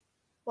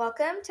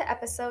Welcome to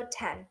episode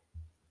 10.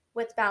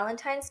 With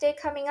Valentine's Day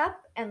coming up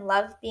and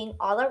love being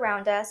all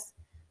around us,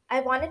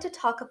 I wanted to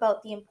talk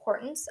about the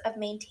importance of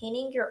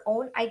maintaining your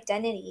own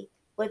identity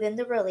within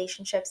the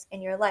relationships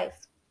in your life.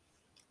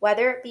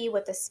 Whether it be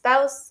with a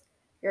spouse,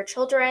 your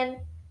children,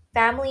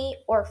 family,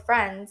 or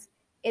friends,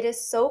 it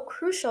is so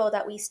crucial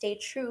that we stay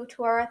true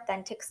to our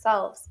authentic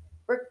selves,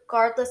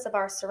 regardless of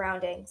our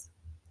surroundings.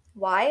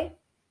 Why?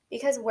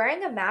 Because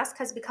wearing a mask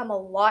has become a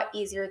lot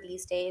easier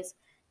these days,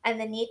 and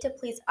the need to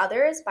please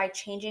others by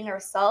changing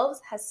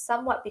ourselves has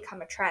somewhat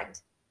become a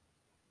trend.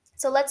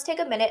 So let's take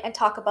a minute and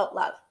talk about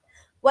love.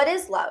 What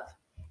is love?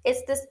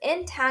 It's this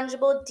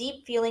intangible,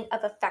 deep feeling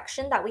of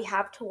affection that we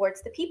have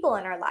towards the people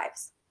in our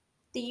lives.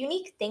 The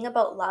unique thing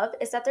about love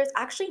is that there's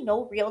actually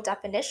no real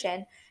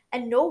definition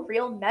and no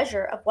real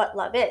measure of what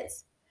love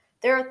is.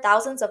 There are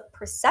thousands of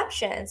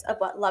perceptions of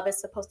what love is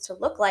supposed to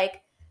look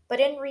like, but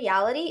in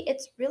reality,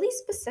 it's really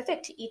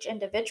specific to each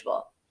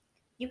individual.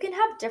 You can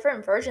have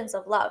different versions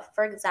of love.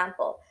 For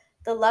example,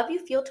 the love you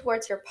feel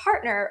towards your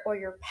partner or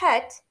your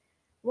pet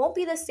won't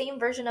be the same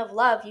version of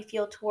love you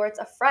feel towards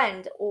a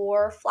friend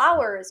or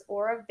flowers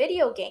or a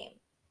video game.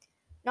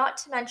 Not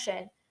to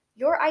mention,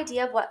 your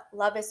idea of what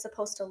love is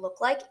supposed to look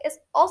like is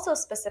also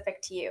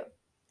specific to you.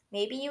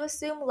 Maybe you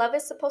assume love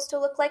is supposed to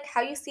look like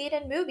how you see it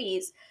in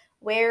movies,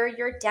 where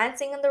you're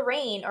dancing in the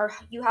rain or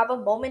you have a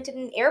moment in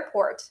an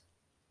airport.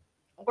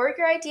 Or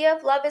your idea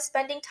of love is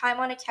spending time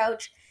on a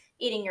couch,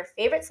 eating your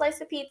favorite slice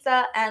of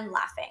pizza, and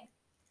laughing.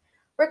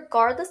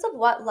 Regardless of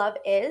what love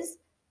is,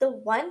 the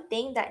one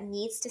thing that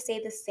needs to stay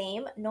the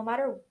same no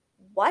matter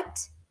what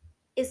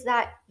is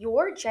that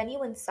your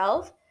genuine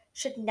self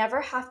should never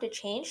have to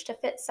change to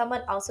fit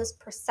someone else's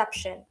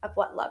perception of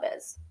what love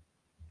is.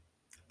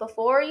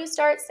 Before you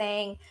start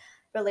saying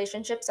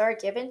relationships are a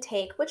give and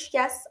take, which,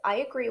 yes, I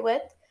agree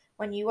with,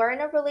 when you are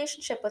in a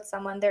relationship with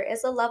someone, there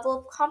is a level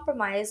of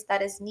compromise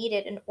that is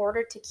needed in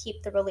order to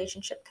keep the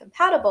relationship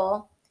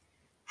compatible.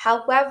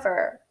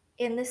 However,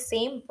 in the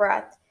same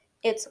breath,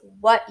 it's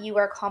what you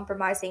are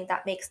compromising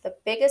that makes the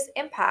biggest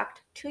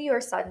impact to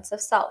your sense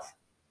of self.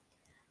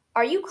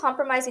 Are you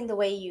compromising the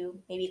way you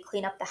maybe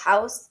clean up the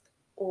house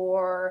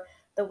or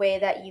the way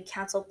that you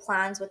cancel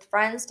plans with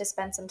friends to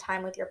spend some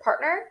time with your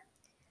partner?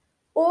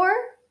 Or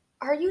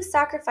are you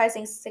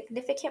sacrificing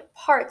significant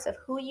parts of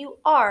who you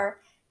are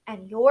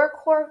and your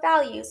core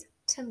values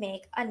to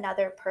make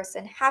another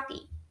person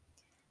happy?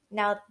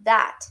 Now,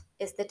 that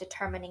is the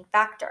determining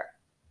factor.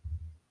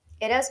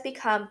 It has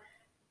become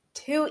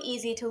too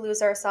easy to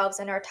lose ourselves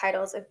in our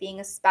titles of being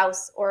a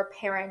spouse or a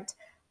parent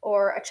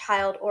or a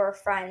child or a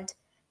friend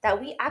that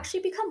we actually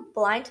become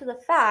blind to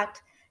the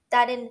fact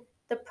that in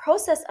the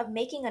process of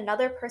making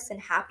another person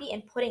happy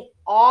and putting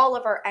all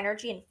of our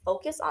energy and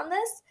focus on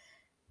this,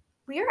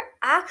 we are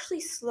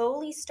actually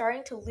slowly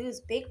starting to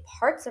lose big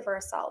parts of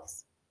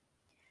ourselves.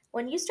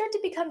 When you start to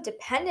become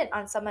dependent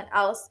on someone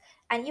else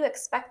and you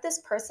expect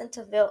this person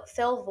to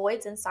fill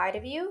voids inside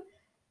of you,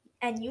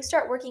 and you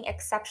start working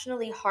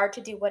exceptionally hard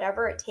to do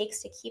whatever it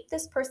takes to keep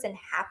this person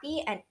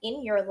happy and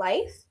in your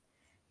life,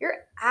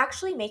 you're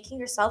actually making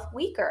yourself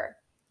weaker.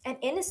 And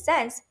in a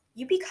sense,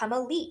 you become a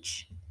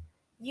leech.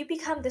 You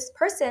become this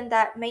person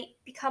that may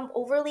become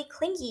overly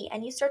clingy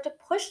and you start to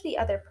push the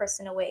other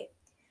person away.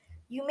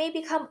 You may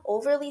become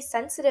overly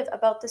sensitive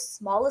about the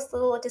smallest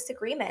little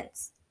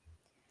disagreements.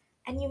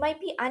 And you might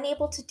be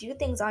unable to do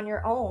things on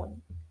your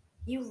own.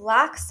 You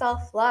lack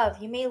self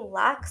love. You may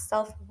lack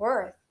self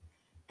worth.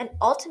 And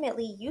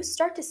ultimately, you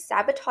start to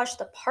sabotage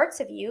the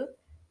parts of you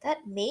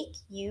that make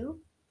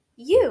you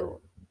you.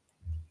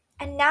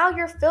 And now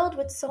you're filled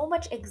with so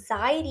much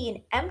anxiety and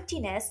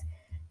emptiness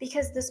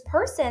because this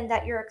person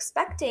that you're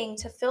expecting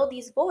to fill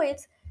these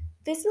voids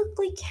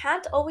physically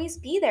can't always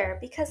be there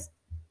because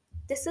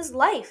this is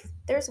life.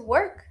 There's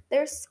work,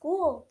 there's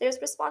school, there's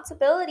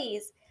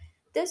responsibilities.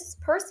 This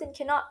person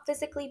cannot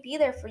physically be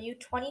there for you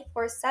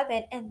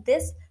 24/7, and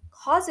this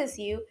causes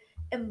you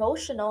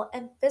emotional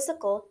and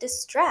physical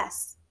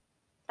distress,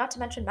 not to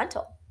mention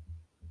mental.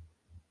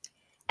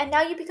 And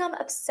now you become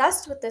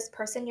obsessed with this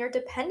person you're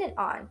dependent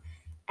on.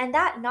 And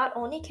that not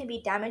only can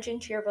be damaging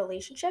to your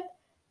relationship,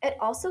 it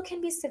also can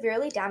be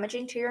severely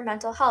damaging to your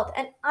mental health.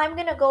 And I'm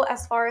going to go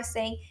as far as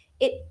saying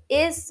it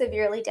is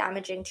severely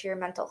damaging to your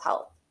mental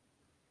health.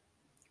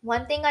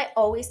 One thing I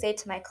always say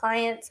to my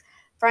clients,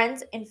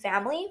 friends, and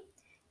family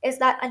is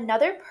that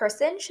another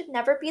person should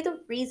never be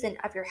the reason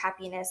of your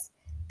happiness.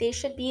 They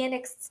should be an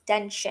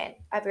extension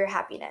of your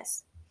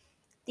happiness.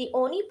 The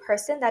only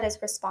person that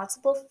is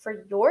responsible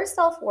for your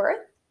self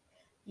worth,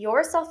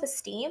 your self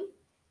esteem,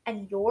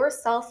 and your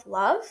self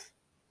love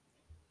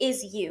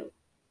is you.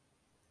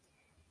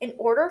 In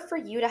order for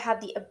you to have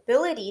the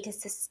ability to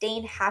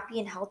sustain happy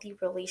and healthy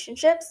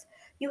relationships,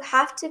 you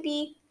have to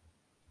be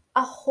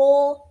a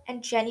whole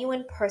and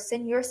genuine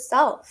person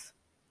yourself.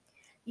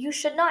 You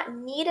should not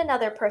need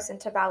another person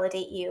to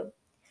validate you.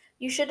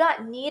 You should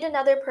not need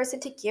another person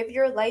to give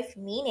your life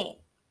meaning.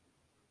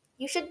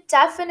 You should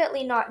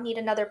definitely not need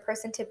another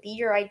person to be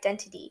your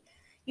identity.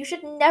 You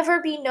should never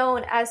be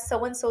known as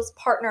so and so's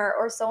partner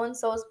or so and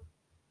so's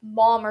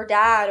mom or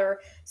dad or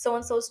so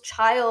and so's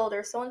child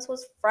or so and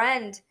so's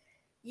friend.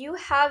 You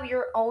have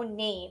your own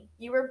name.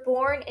 You were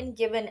born and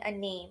given a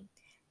name,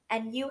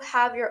 and you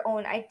have your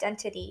own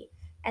identity,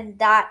 and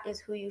that is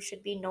who you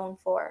should be known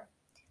for.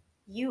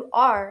 You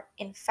are,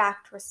 in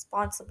fact,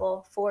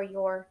 responsible for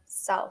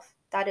yourself.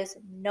 That is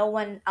no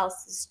one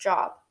else's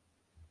job.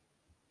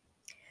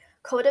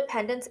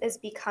 Codependence is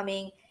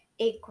becoming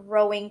a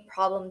growing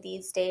problem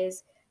these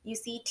days. You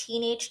see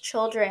teenage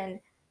children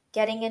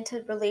getting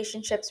into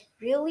relationships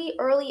really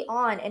early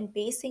on and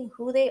basing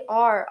who they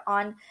are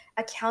on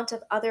account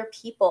of other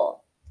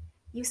people.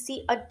 You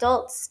see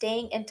adults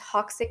staying in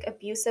toxic,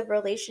 abusive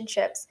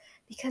relationships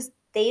because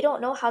they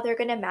don't know how they're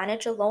going to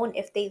manage alone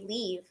if they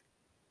leave.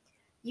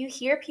 You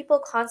hear people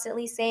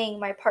constantly saying,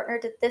 my partner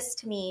did this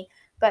to me,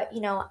 but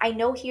I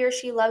know he or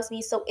she loves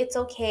me, so it's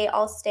okay.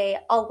 I'll stay.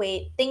 I'll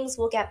wait. Things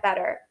will get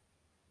better.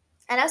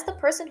 And as the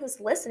person who's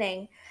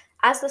listening,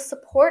 as the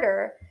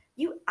supporter,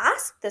 you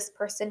ask this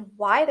person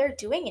why they're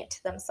doing it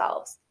to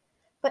themselves.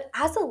 But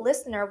as a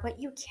listener, what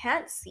you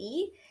can't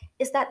see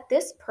is that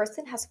this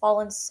person has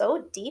fallen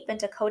so deep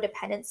into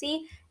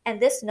codependency and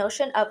this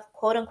notion of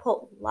quote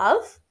unquote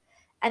love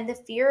and the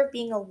fear of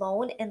being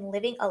alone and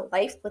living a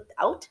life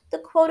without the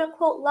quote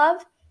unquote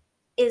love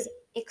is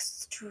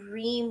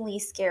extremely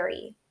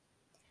scary.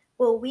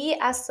 What we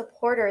as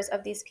supporters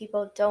of these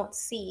people don't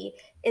see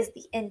is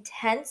the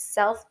intense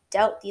self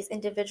doubt these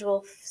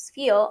individuals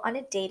feel on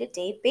a day to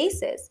day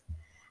basis.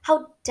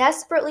 How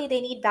desperately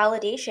they need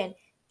validation,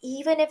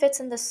 even if it's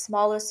in the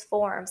smallest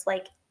forms,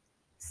 like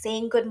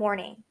saying good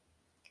morning.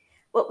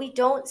 What we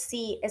don't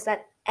see is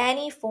that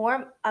any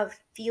form of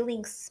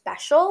feeling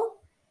special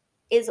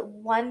is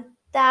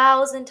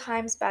 1,000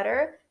 times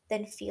better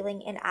than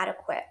feeling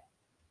inadequate.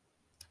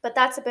 But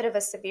that's a bit of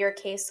a severe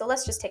case, so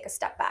let's just take a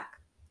step back.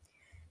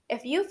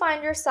 If you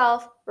find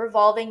yourself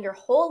revolving your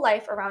whole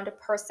life around a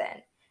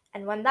person,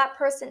 and when that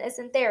person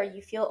isn't there,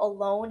 you feel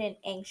alone and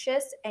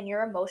anxious, and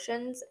your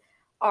emotions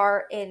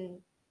are in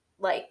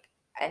like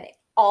an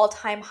all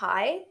time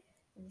high,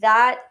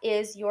 that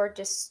is your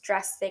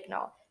distress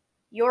signal.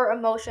 Your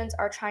emotions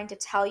are trying to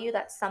tell you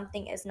that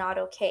something is not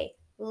okay.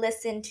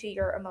 Listen to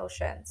your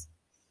emotions.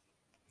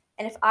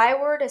 And if I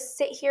were to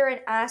sit here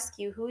and ask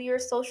you who your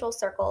social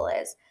circle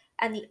is,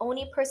 and the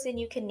only person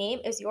you can name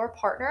is your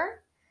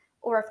partner,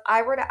 or if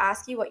I were to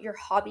ask you what your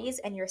hobbies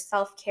and your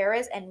self care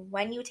is, and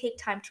when you take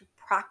time to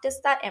practice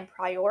that and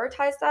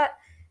prioritize that,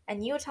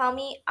 and you tell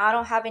me I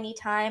don't have any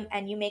time,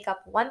 and you make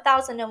up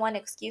 1001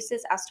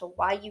 excuses as to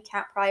why you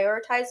can't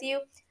prioritize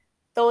you,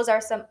 those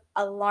are some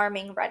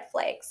alarming red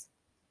flags.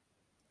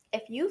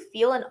 If you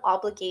feel an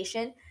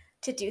obligation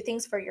to do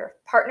things for your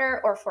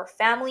partner or for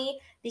family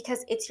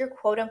because it's your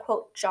quote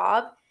unquote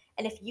job,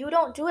 and if you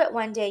don't do it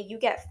one day, you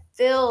get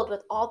filled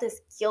with all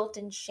this guilt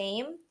and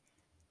shame,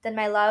 then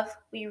my love,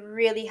 we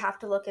really have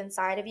to look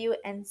inside of you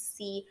and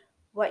see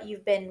what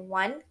you've been,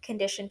 one,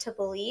 conditioned to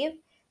believe,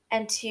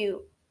 and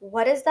two,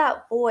 what is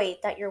that void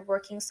that you're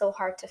working so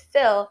hard to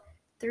fill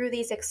through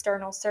these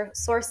external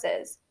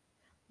sources?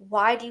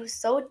 Why do you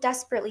so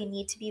desperately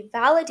need to be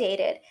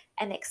validated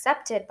and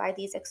accepted by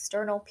these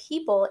external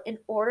people in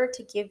order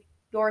to give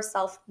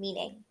yourself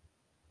meaning?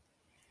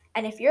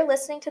 And if you're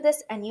listening to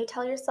this and you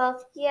tell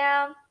yourself,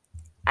 yeah,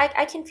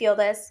 I can feel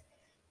this,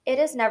 it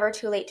is never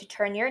too late to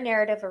turn your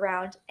narrative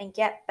around and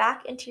get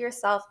back into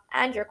yourself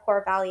and your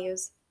core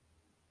values.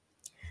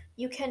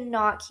 You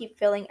cannot keep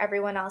filling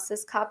everyone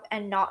else's cup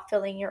and not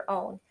filling your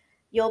own.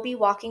 You'll be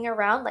walking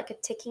around like a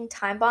ticking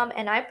time bomb,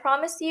 and I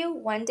promise you,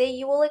 one day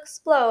you will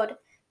explode.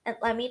 And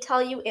let me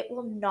tell you, it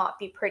will not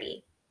be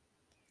pretty.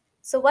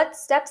 So, what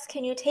steps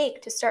can you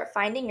take to start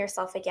finding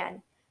yourself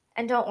again?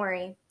 And don't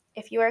worry,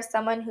 if you are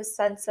someone whose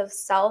sense of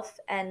self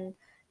and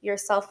your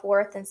self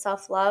worth and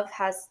self love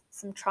has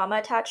some trauma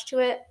attached to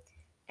it,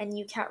 and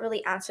you can't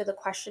really answer the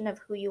question of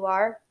who you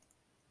are,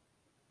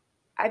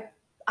 I,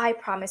 I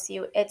promise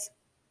you, it's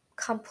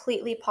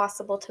completely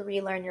possible to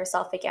relearn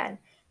yourself again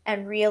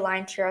and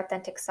realign to your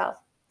authentic self.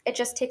 It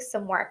just takes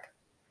some work.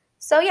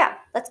 So, yeah,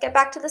 let's get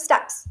back to the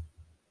steps.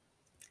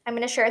 I'm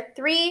going to share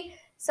 3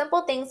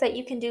 simple things that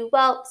you can do.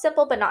 Well,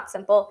 simple but not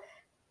simple.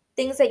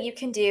 Things that you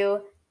can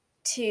do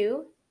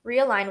to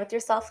realign with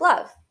your self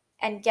love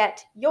and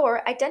get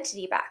your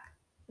identity back.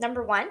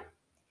 Number 1,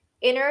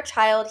 inner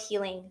child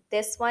healing.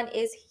 This one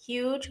is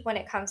huge when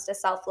it comes to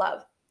self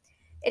love.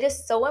 It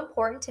is so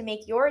important to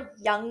make your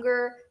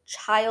younger,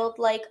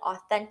 childlike,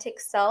 authentic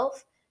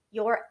self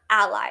your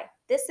ally.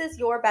 This is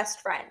your best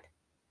friend.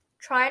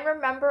 Try and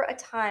remember a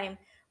time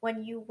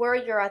when you were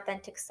your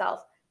authentic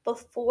self,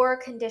 before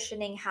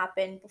conditioning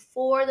happened,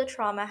 before the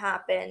trauma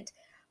happened.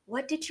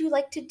 What did you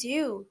like to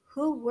do?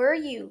 Who were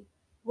you?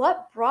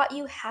 What brought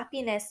you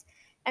happiness?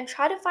 And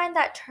try to find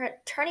that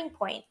turning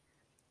point.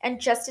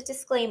 And just a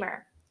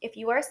disclaimer, if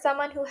you are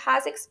someone who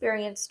has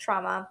experienced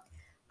trauma,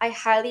 I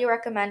highly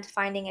recommend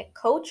finding a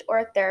coach or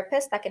a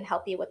therapist that can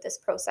help you with this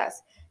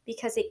process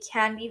because it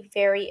can be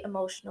very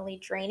emotionally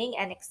draining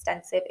and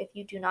extensive if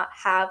you do not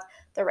have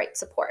the right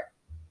support.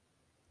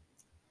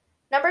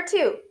 Number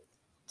 2,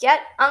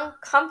 get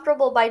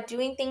uncomfortable by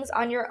doing things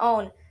on your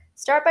own.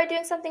 Start by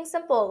doing something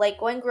simple like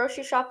going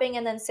grocery shopping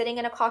and then sitting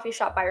in a coffee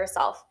shop by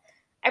yourself.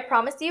 I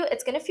promise you,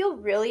 it's gonna feel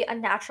really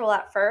unnatural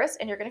at first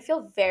and you're gonna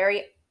feel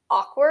very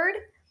awkward.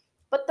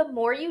 But the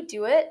more you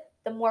do it,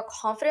 the more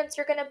confidence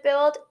you're gonna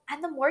build,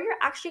 and the more you're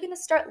actually gonna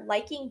start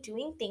liking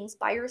doing things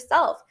by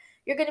yourself.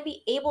 You're gonna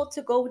be able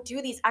to go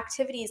do these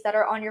activities that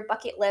are on your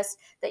bucket list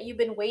that you've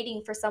been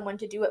waiting for someone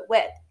to do it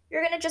with.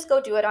 You're gonna just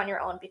go do it on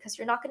your own because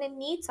you're not gonna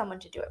need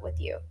someone to do it with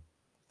you.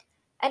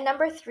 And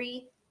number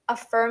three,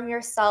 affirm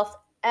yourself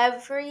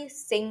every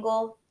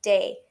single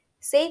day.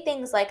 Say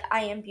things like,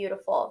 I am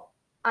beautiful,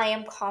 I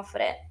am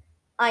confident,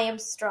 I am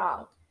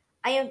strong,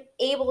 I am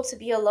able to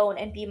be alone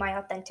and be my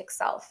authentic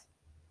self.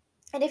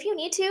 And if you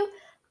need to,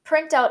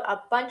 print out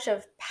a bunch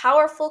of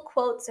powerful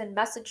quotes and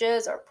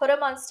messages or put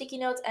them on sticky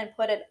notes and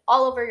put it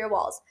all over your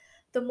walls.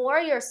 The more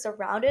you're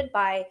surrounded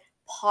by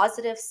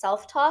positive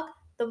self talk,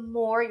 the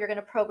more you're going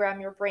to program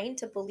your brain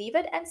to believe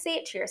it and say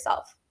it to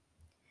yourself.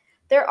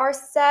 There are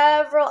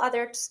several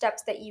other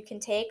steps that you can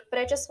take, but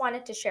I just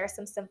wanted to share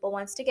some simple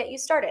ones to get you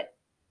started.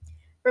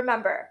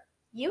 Remember,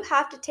 you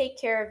have to take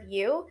care of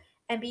you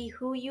and be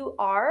who you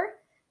are.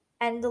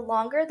 And the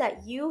longer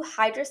that you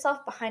hide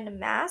yourself behind a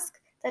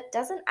mask that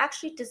doesn't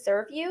actually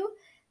deserve you,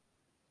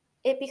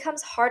 it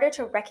becomes harder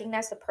to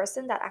recognize the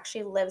person that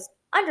actually lives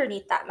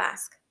underneath that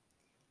mask.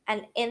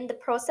 And in the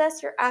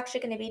process, you're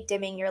actually going to be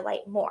dimming your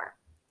light more.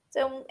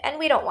 So, and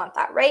we don't want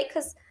that, right?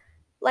 Because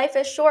life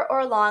is short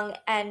or long,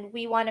 and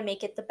we want to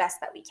make it the best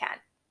that we can.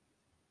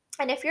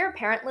 And if you're a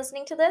parent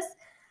listening to this,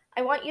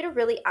 I want you to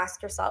really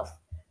ask yourself,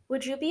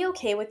 would you be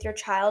okay with your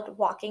child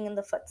walking in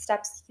the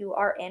footsteps you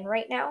are in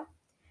right now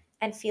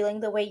and feeling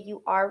the way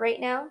you are right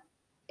now?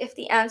 If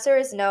the answer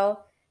is no,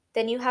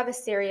 then you have a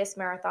serious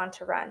marathon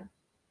to run.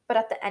 But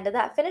at the end of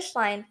that finish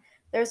line,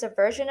 there's a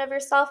version of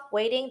yourself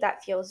waiting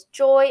that feels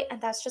joy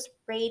and that's just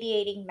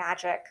radiating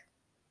magic.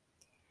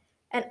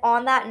 And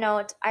on that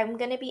note, I'm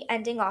going to be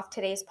ending off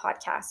today's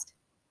podcast.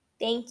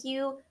 Thank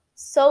you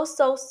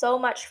so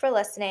much for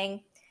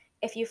listening.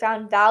 If you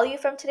found value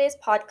from today's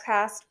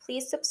podcast,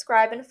 please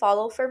subscribe and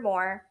follow for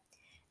more.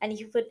 And if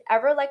you would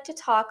ever like to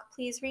talk,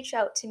 please reach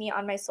out to me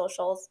on my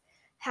socials.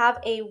 Have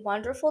a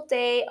wonderful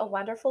day, a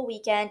wonderful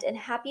weekend, and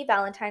happy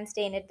Valentine's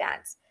Day in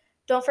advance.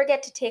 Don't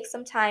forget to take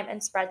some time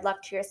and spread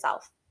love to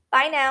yourself.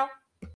 Bye now.